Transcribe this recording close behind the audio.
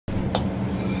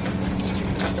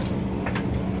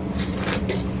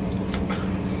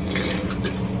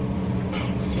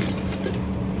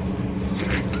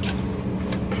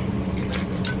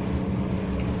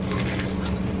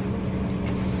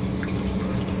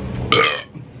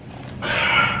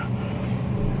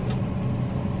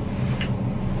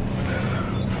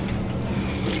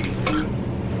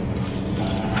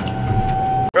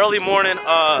early morning.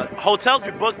 Hotels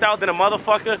be booked out than a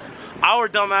motherfucker. Our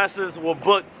dumbasses will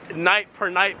book night per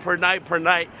night per night per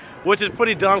night, which is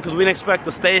pretty dumb because we didn't expect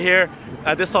to stay here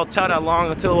at this hotel that long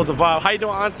until it was a vibe. How you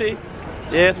doing, auntie?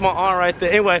 Yeah, it's my aunt right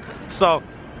there. Anyway, so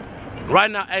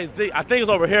right now, hey Z, I think it's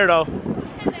over here though.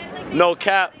 No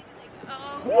cap.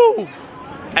 Woo.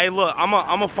 Hey, look, I'm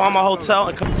gonna find my hotel.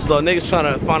 So niggas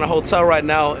trying to find a hotel right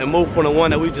now and move from the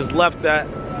one that we just left at.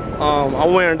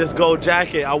 I'm wearing this gold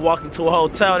jacket. I walked into a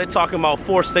hotel. They talking about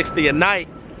 $460 a night.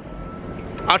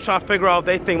 I'm trying to figure out if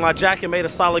they think my jacket made a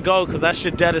solid gold, because that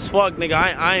shit dead as fuck, nigga.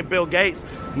 I ain't Bill Gates,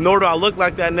 nor do I look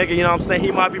like that, nigga. You know what I'm saying? He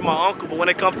might be my uncle, but when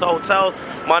it comes to hotels,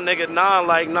 my nigga, nah,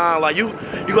 like you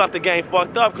got the game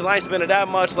fucked up, because I ain't spending that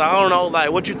much. Like, I don't know,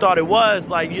 like, what you thought it was,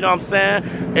 like, you know what I'm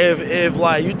saying? If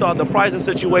like, you thought the pricing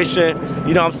situation,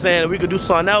 you know what I'm saying, we could do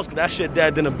something else, because that shit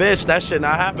dead than a bitch. That shit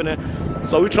not happening.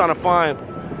 So we trying to find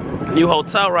a new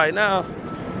hotel right now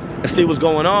and see what's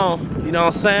going on, you know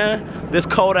what I'm saying? This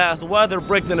cold ass weather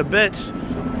bricked in a bitch.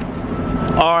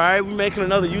 All right, we making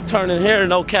another U-turn in here.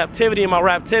 No captivity in my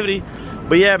raptivity.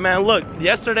 But yeah, man, look,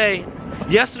 yesterday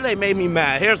made me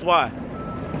mad. Here's why.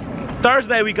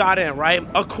 Thursday we got in, right?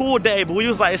 A cool day, but we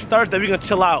was like, it's Thursday, we gonna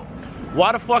chill out.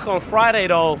 Why the fuck on Friday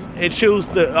though, it choose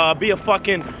to be a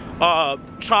fucking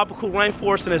tropical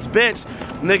rainforest in this bitch?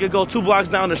 Nigga go 2 blocks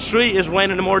down the street, it's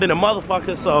raining more than a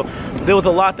motherfucker, so there was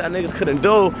a lot that niggas couldn't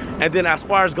do. And then as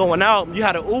far as going out, you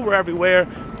had an Uber everywhere,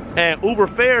 and Uber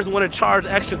fares want to charge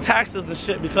extra taxes and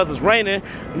shit because it's raining.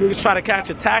 Niggas try to catch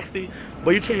a taxi,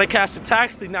 but you trying to catch a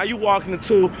taxi, now you walking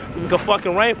into like a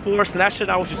fucking rainforest, and that shit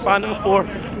not what you signed up for.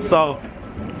 So,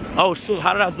 oh shit,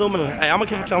 how did I zoom in? Hey, I'm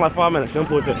gonna catch you in like 5 minutes.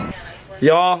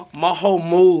 Y'all, my whole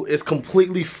mood is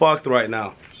completely fucked right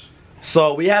now.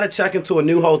 So we had to check into a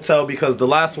new hotel because the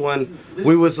last one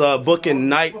we was booking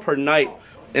night per night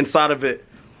inside of it,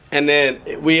 and then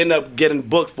we ended up getting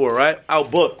booked for it, right?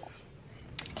 Outbooked.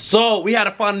 So we had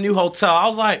to find a new hotel. I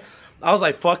was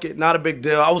like, fuck it, not a big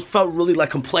deal. I felt really like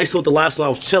complacent with the last one. I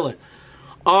was chilling.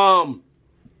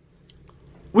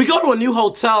 We go to a new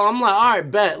hotel. I'm like, all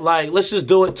right, bet. Like, let's just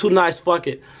do it. 2 nights, fuck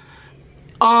it.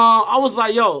 I was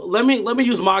like, yo, let me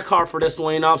use my car for this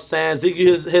one, you know what I'm saying? Zeke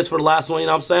used his for the last one, you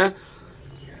know what I'm saying?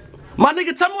 My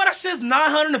nigga, tell me why that shit's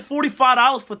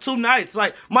 $945 for 2 nights.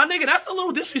 Like, my nigga, that's a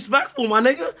little disrespectful, my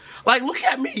nigga. Like, look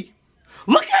at me.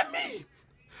 Look at me.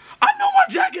 I know my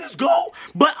jacket is gold,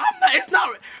 but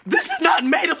this is not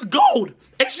made of gold.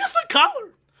 It's just a color.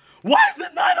 Why is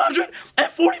it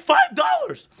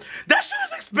 $945? That shit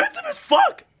is expensive as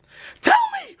fuck. Tell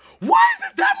me, why is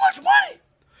it that much money?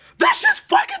 That shit's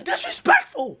fucking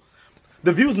disrespectful.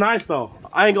 The view's nice though.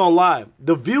 I ain't gonna lie.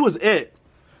 The view is it.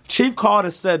 Chief called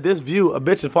and said this view, a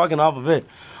bitch is fucking off of it.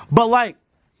 But like,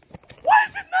 why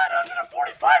is it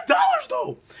 $945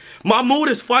 though? My mood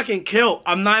is fucking killed.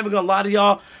 I'm not even gonna lie to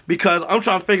y'all because I'm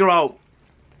trying to figure out.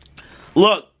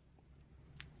 Look,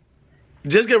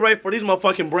 just get ready for these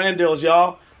motherfucking brand deals,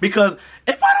 y'all. Because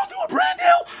if I don't do a brand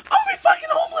deal, I'm gonna be fucking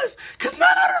homeless. Cause $945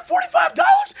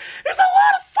 is a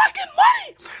lot of fucking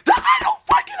money that I don't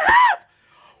fucking have.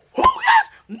 Who has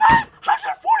 $945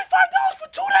 for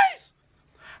 2 days?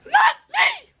 Not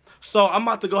me. So I'm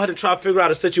about to go ahead and try to figure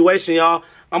out a situation, y'all.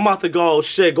 I'm about to go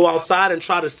outside and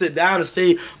try to sit down and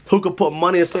see who could put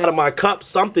money inside of my cup,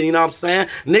 something, you know what I'm saying?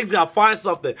 Niggas gotta find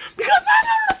something. Because $945,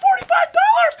 I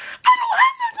don't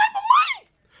have that type of money.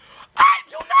 I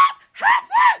do not have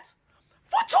that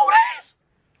for 2 days.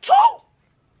 2.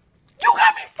 You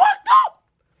got me fucked up.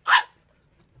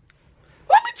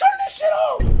 Let me turn this shit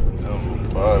off.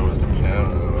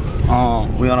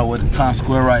 We on our way to Times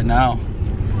Square right now.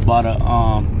 About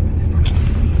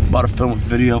to film a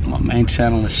video for my main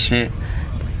channel and shit.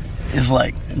 It's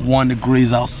like 1 degree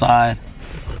outside.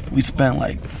 We spent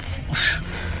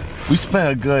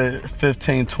a good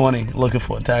 15, 20 looking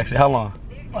for a taxi. How long?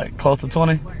 Like close to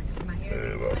 20? Yeah,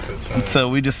 about 15. Until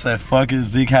we just said fuck it.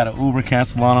 Zeke had an Uber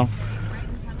cancel on him.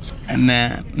 And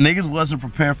then niggas wasn't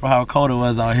prepared for how cold it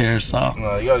was out here, so.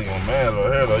 Nah, you gotta get my man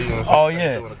over here though. You oh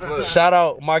yeah. Shout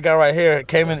out my guy right here.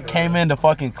 Came in the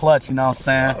fucking clutch, you know what I'm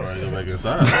saying? Alright, go back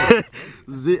inside.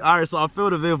 Alright, so I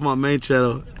filmed a video for my main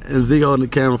channel and Zeke holding the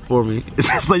camera for me.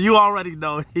 So you already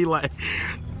know he like,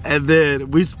 and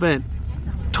then we spent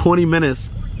 20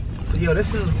 minutes. So yo,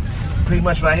 this is pretty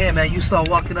much right here, man. You start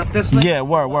walking up this way? Yeah,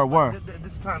 word.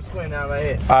 This is Times Square now right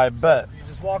here. I bet.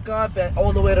 Walk up and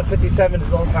all the way to 57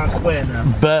 is Old Times Square now.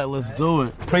 Bet, let's do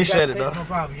it. Appreciate it though. No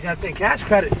problem. You guys pay cash,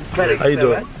 credit? Credit. How you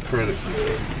doing? Right? Credit.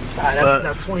 Alright,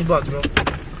 that's $20, bro.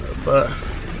 But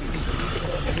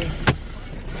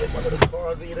Get one of the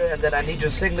card reader, and then I need your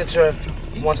signature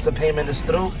once the payment is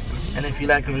through. And if you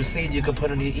like a receipt, you can put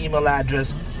in your email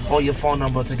address or your phone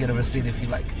number to get a receipt if you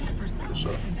like.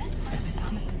 Sure.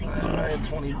 Alright,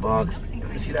 $20.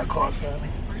 Let me see that card, fam.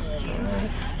 Alright.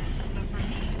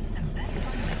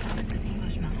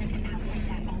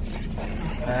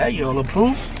 Alright, you all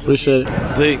approved? Appreciate it.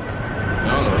 Zeke,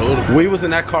 I don't know. we was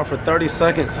in that car for 30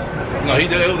 seconds. No, he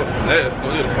did. It was a finesse.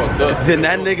 No, he was fucked up. Then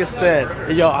that nigga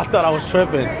said, yo, I thought I was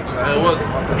tripping. Nah, it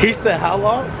wasn't. He said, how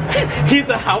long? He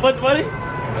said, how much money?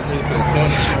 That nigga said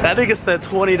 20. That nigga said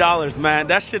 $20, man.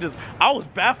 That shit is, I was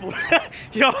baffled.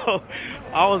 Yo,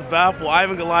 I was baffled. I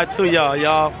ain't even gonna lie to y'all,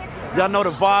 Y'all know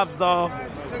the vibes though.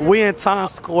 We in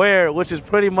Times Square, which is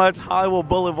pretty much Hollywood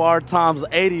Boulevard times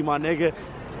 80, my nigga.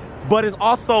 But it's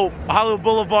also Hollywood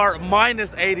Boulevard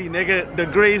minus 80, nigga,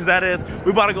 degrees, that is.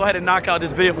 We about to go ahead and knock out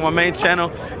this video for my main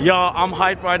channel. Y'all, I'm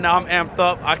hyped right now. I'm amped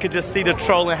up. I could just see the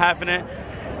trolling happening.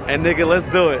 And nigga, let's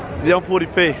do it. Young Poudii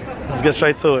P. Let's get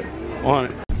straight to it. On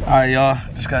it. Alright, y'all.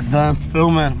 Just got done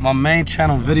filming my main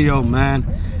channel video,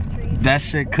 man. That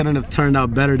shit couldn't have turned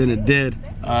out better than it did.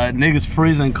 Niggas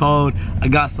freezing cold. I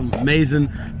got some amazing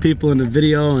people in the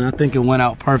video, and I think it went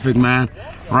out perfect, man.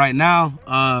 Right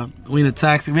now, we in a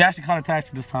taxi. We actually caught a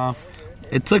taxi this time.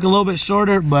 It took a little bit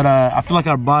shorter, but I feel like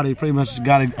our body pretty much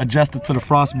got adjusted to the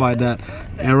frostbite that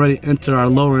and already enter our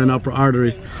lower and upper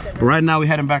arteries. But right now, we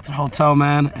heading back to the hotel,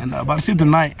 man, and about to see what the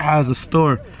night has in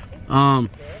store.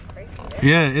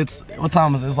 Yeah, it's, what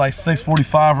time is it? It's like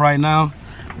 6:45 right now.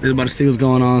 We're about to see what's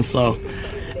going on. So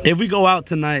if we go out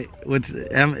tonight, which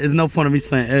is no point of me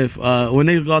saying if, when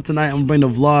niggas go out tonight, I'm gonna bring the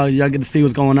vlog. Y'all get to see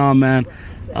what's going on, man.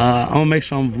 I'm gonna make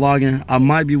sure I'm vlogging. I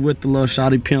might be with the little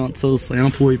shawty pimp too, so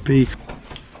I'm Poudii P.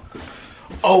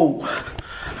 Oh.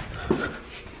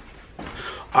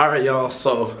 All right, y'all,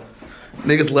 so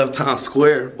niggas left Times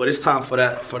Square, but it's time for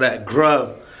that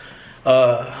grub.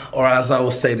 Or as I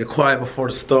would say, the quiet before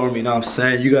the storm, you know what I'm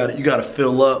saying? You gotta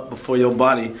fill up before your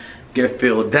body get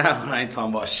filled down. I ain't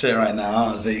talking about shit right now,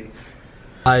 huh, Zeke?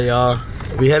 Alright, y'all,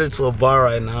 we headed to a bar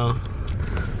right now.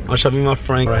 I'm gonna show me my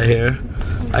friend right here.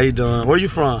 How you doing? Where you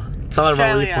from? Tell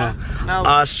everybody where you from.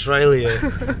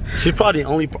 Australia. She's probably the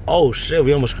only, oh shit,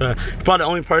 we almost cried. She's probably the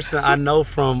only person I know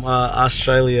from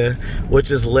Australia,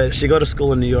 which is lit. She go to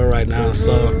school in New York right now,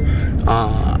 so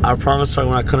I promised her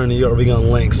when I come to New York, we gonna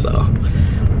link, so.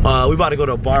 We about to go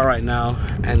to a bar right now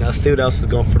and see what else is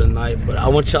going for the night. But I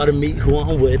want y'all to meet who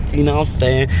I'm with, you know what I'm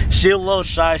saying? She a little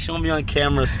shy, she won't be on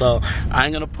camera, so I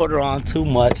ain't gonna put her on too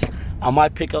much. I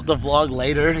might pick up the vlog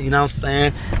later, you know what I'm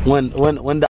saying? When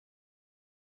the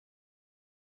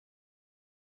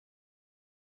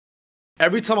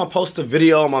every time I post a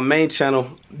video on my main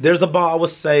channel, there's about, I would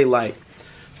say, like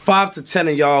 5 to 10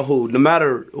 of y'all who, no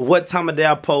matter what time of day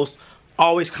I post,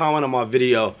 always comment on my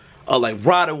video. Like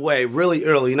right away, really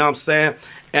early, you know what I'm saying?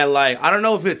 And like, I don't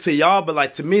know if it's to y'all, but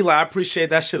like to me, like I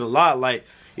appreciate that shit a lot. Like,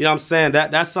 you know what I'm saying?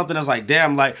 That's something that's like,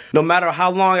 damn, like no matter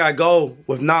how long I go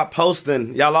with not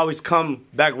posting, y'all always come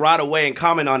back right away and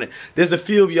comment on it. There's a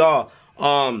few of y'all,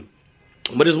 but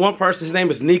there's one person, his name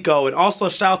is Nico, and also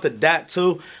shout out to Dat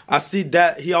too. I see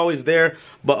Dat, he always there,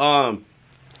 but a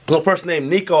little person named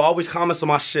Nico always comments on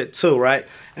my shit too, right?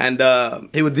 And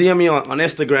he would DM me on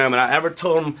Instagram, and I ever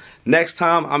told him next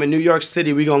time I'm in New York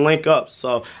City, we gonna link up.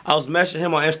 So I was messaging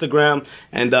him on Instagram,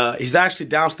 and he's actually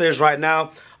downstairs right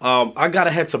now. I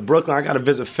gotta head to Brooklyn, I gotta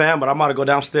visit fam, but I'm about to go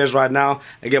downstairs right now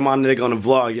and get my nigga on the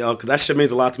vlog, yo, cause that shit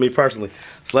means a lot to me personally.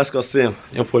 So let's go see him.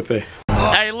 Young Poudii P.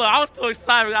 Hey, look, I was too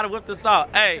excited, we gotta whip this out.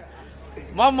 Hey,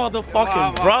 my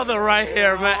motherfucking brother right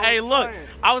here, man. Hey, look,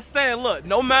 I was saying, look,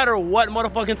 no matter what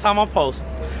motherfucking time I post,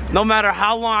 no matter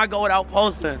how long I go without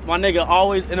posting, my nigga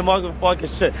always in the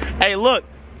motherfucking shit. Hey, look,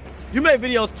 you make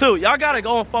videos too. Y'all gotta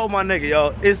go and follow my nigga,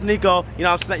 yo. It's Nico, you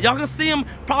know what I'm saying? Y'all can see him,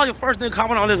 probably the first nigga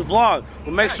comment on this vlog.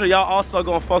 But make sure y'all also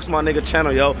go and focus my nigga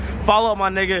channel, yo. Follow up my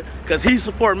nigga, cause he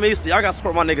support me, so y'all gotta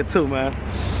support my nigga too, man.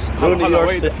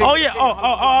 Oh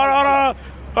yeah,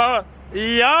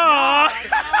 yeah.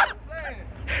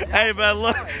 Hey man,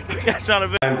 look, I got y'all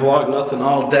to I vlog nothing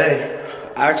all day.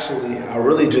 Actually, I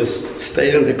really just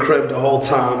stayed in the crib the whole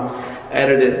time,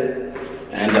 edited,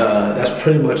 and that's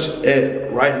pretty much it.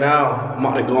 Right now, I'm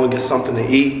about to go and get something to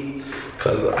eat,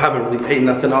 because I haven't really ate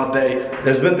nothing all day.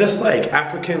 There's been this like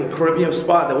African Caribbean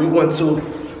spot that we went to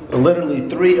literally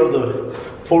 3 of the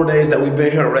 4 days that we've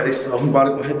been here already, so I'm about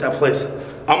to go hit that place.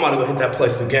 I'm about to go hit that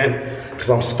place again, because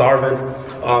I'm starving.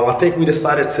 I think we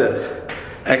decided to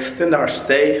extend our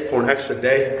stay for an extra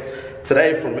day.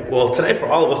 Today for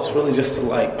all of us is really just to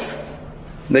like,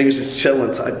 niggas just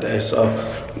chilling type day. So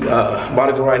I'm about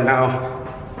to go right now,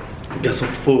 get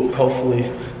some food.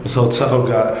 Hopefully this hotel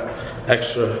got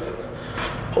extra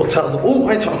hotels. Ooh,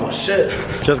 I ain't talking about shit.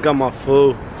 Just got my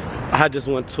food. I just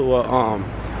went to a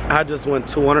I just went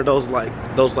to one of those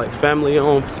like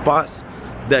family-owned spots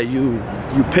that you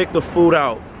pick the food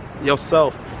out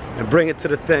yourself and bring it to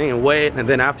the thing and weigh it, and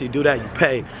then after you do that, you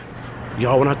pay.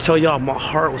 Y'all, when I tell y'all my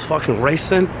heart was fucking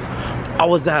racing, I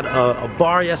was at a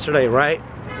bar yesterday, right?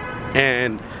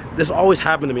 And this always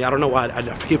happened to me. I don't know why. I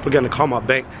keep forgetting to call my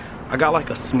bank. I got like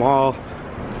a small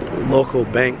local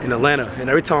bank in Atlanta, and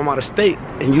every time I'm out of state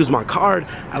and use my card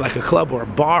at like a club or a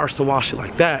bar or some wild shit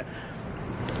like that,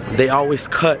 they always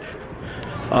cut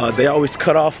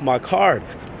off my card.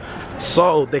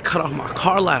 So they cut off my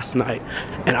card last night,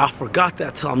 and I forgot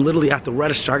that till I'm literally at the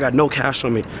register. I got no cash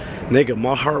on me. Nigga,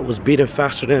 my heart was beating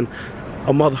faster than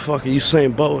a motherfucker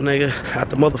Usain Bolt, nigga, at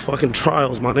the motherfucking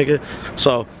trials, my nigga.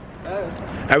 So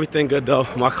everything good though.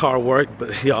 My car worked,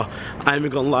 but y'all, I ain't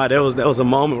even gonna lie, there was a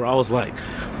moment where I was like,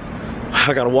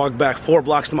 I gotta walk back 4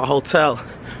 blocks to my hotel.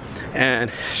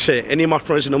 And shit, any of my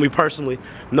friends who know me personally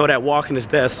know that walking is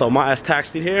dead. So my ass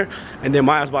taxied here, and then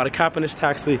my ass about to cop in this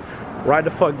taxi right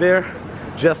the fuck there,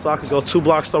 just so I could go 2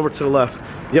 blocks over to the left.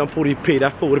 Young Poudii P,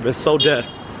 that fool would have been so dead.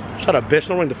 Shut up, bitch,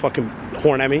 don't ring the fucking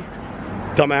horn at me,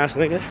 dumbass nigga.